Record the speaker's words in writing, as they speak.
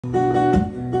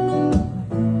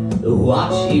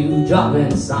Watch you drop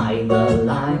inside the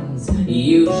lines.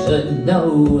 You should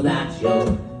know that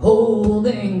you're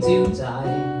holding too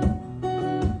tight.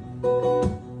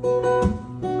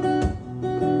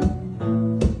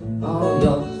 All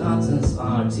your thoughts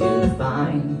are to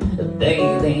find,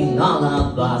 bathing all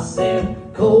of us in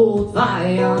cold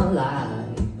firelight.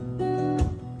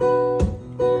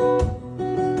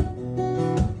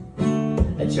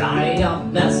 Try your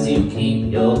best to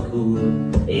keep your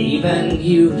cool, even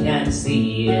you can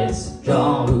see it's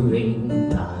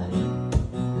drawing tide.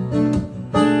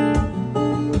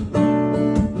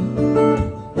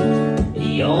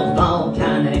 You're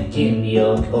volcanic in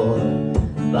your core,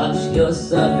 but your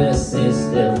surface is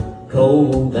still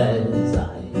cold as ice.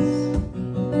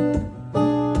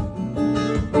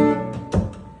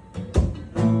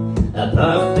 A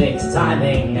perfect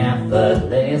timing,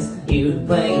 effortless. You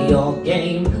play your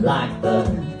game like the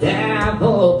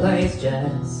devil plays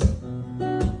chess.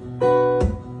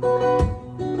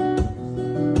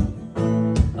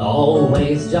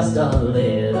 Always just a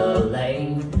little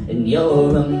late, and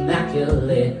you're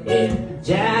immaculate in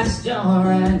gesture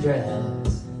and dress.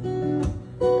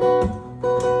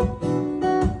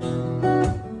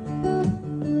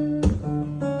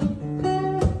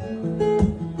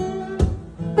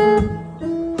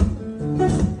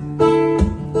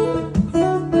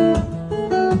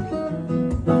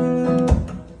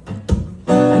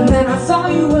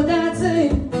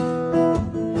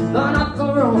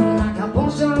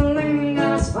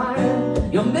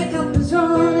 Your makeup is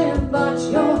running, but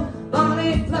your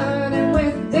body flirting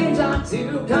with danger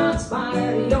to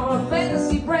conspire. Your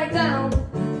fantasy breakdown.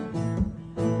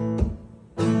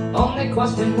 Only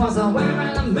question was where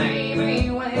and maybe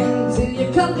when. Till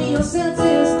you come to your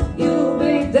senses, you'll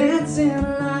be dancing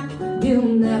like you'll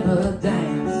never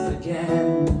dance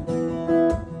again.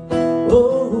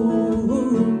 Oh,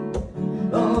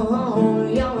 oh,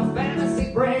 you're a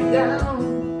fantasy breakdown.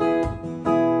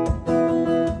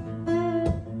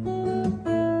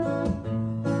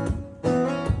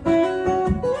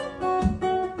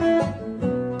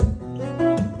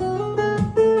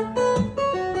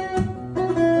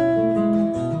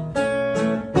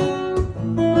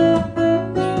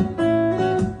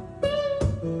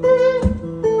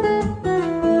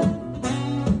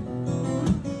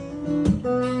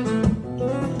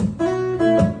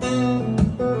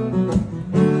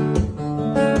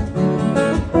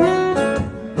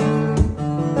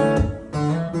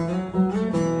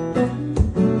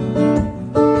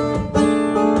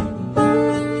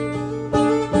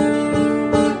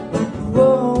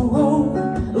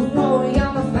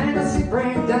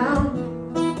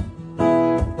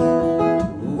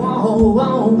 Whoa,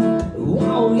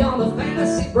 whoa, you're the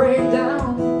fantasy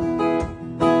breakdown.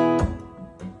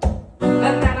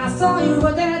 And then I saw you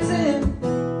were dancing,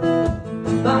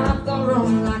 but up the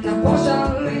room like a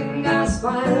porcelain gas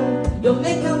fire. Your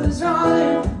makeup is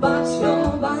running, but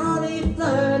your body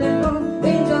flirting from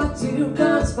danger to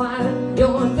conspire.